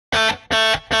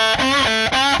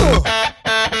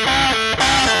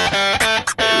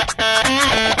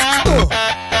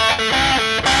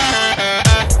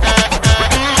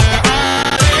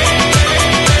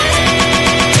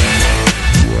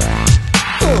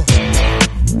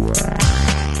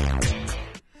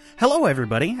Hello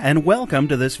everybody, and welcome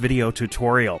to this video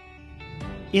tutorial.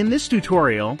 In this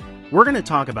tutorial, we're going to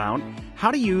talk about how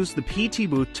to use the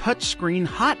PTBooth touchscreen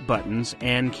hot buttons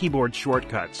and keyboard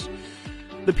shortcuts.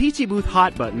 The PTBooth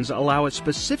hot buttons allow a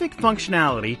specific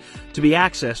functionality to be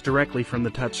accessed directly from the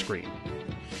touchscreen.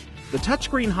 The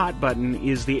touchscreen hot button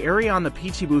is the area on the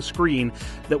PTBooth screen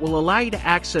that will allow you to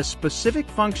access specific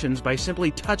functions by simply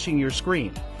touching your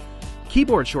screen.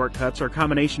 Keyboard shortcuts are a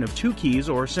combination of two keys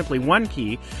or simply one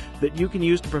key that you can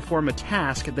use to perform a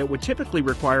task that would typically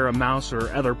require a mouse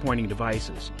or other pointing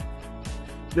devices.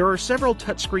 There are several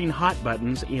touchscreen hot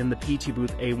buttons in the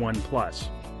PTBooth A1 PLUS.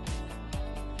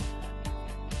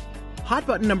 Hot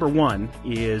button number 1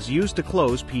 is used to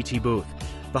close PTBooth.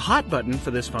 The hot button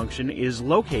for this function is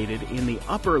located in the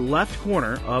upper left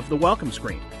corner of the welcome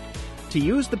screen. To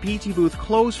use the PTBooth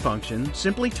close function,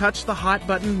 simply touch the hot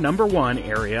button number 1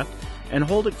 area and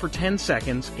hold it for 10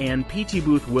 seconds and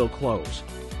PTBooth will close.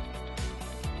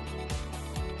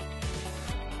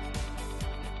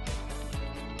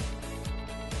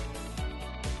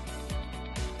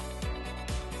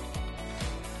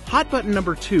 Hot button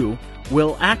number 2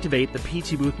 will activate the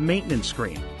PTBooth maintenance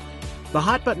screen. The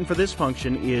hot button for this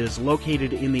function is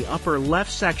located in the upper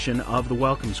left section of the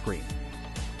welcome screen.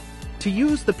 To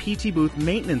use the PTBooth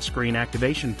maintenance screen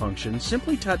activation function,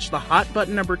 simply touch the hot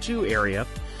button number 2 area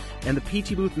and the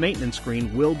PTBooth maintenance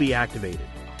screen will be activated.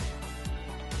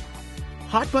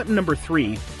 Hot button number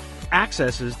 3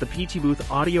 accesses the PTBooth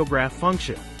audiograph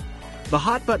function. The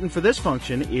hot button for this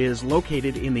function is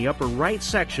located in the upper right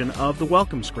section of the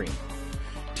welcome screen.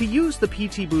 To use the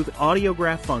PTBooth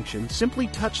audiograph function, simply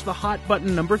touch the hot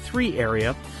button number 3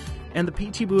 area and the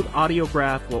PTBooth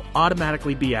audiograph will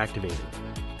automatically be activated.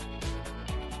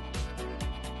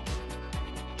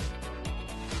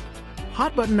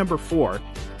 Hot button number 4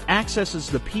 accesses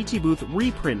the PTBooth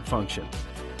reprint function.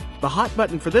 The hot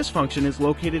button for this function is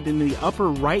located in the upper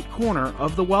right corner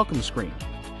of the welcome screen.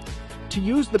 To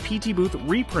use the PTBooth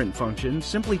reprint function,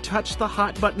 simply touch the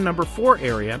hot button number 4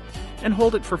 area and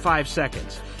hold it for 5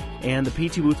 seconds, and the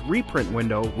PTBooth reprint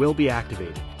window will be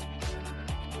activated.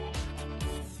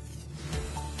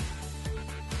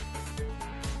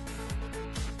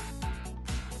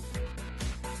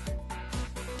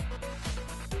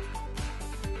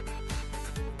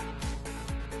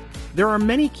 There are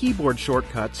many keyboard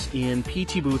shortcuts in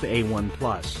PTBooth A1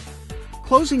 PLUS.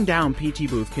 Closing down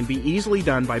PTBooth can be easily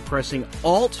done by pressing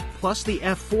Alt plus the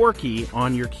F4 key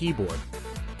on your keyboard.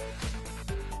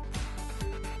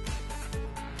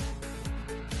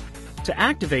 To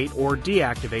activate or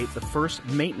deactivate the first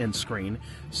maintenance screen,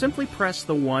 simply press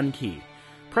the 1 key.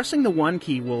 Pressing the 1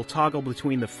 key will toggle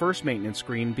between the first maintenance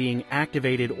screen being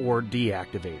activated or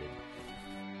deactivated.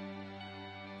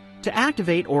 To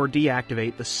activate or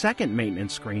deactivate the second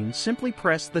maintenance screen, simply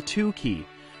press the 2 key.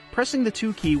 Pressing the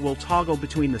 2 key will toggle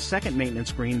between the second maintenance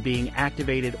screen being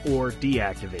activated or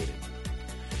deactivated.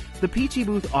 The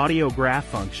PTBooth audiograph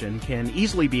function can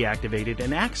easily be activated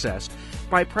and accessed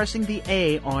by pressing the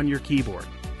A on your keyboard.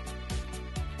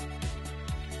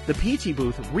 The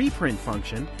PTBooth reprint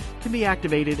function can be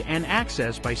activated and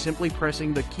accessed by simply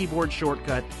pressing the keyboard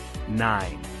shortcut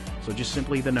 9. So just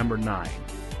simply the number 9.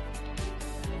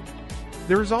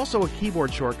 There is also a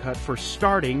keyboard shortcut for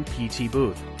starting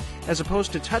PTBooth. As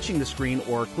opposed to touching the screen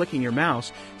or clicking your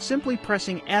mouse, simply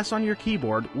pressing S on your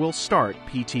keyboard will start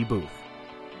PTBooth.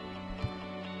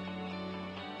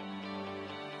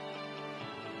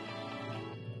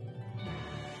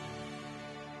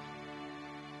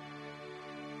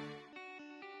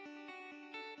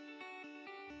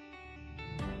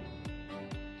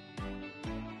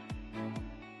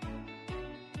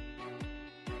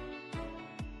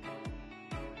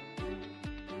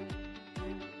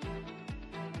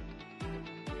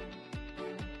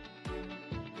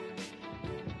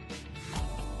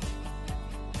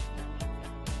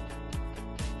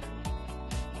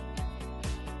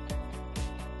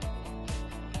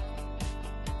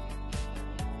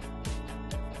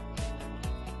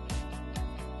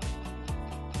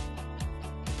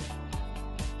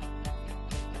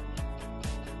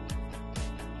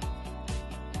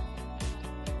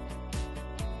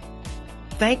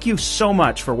 Thank you so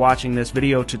much for watching this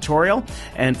video tutorial,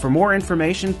 and for more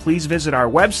information, please visit our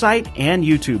website and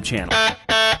YouTube channel.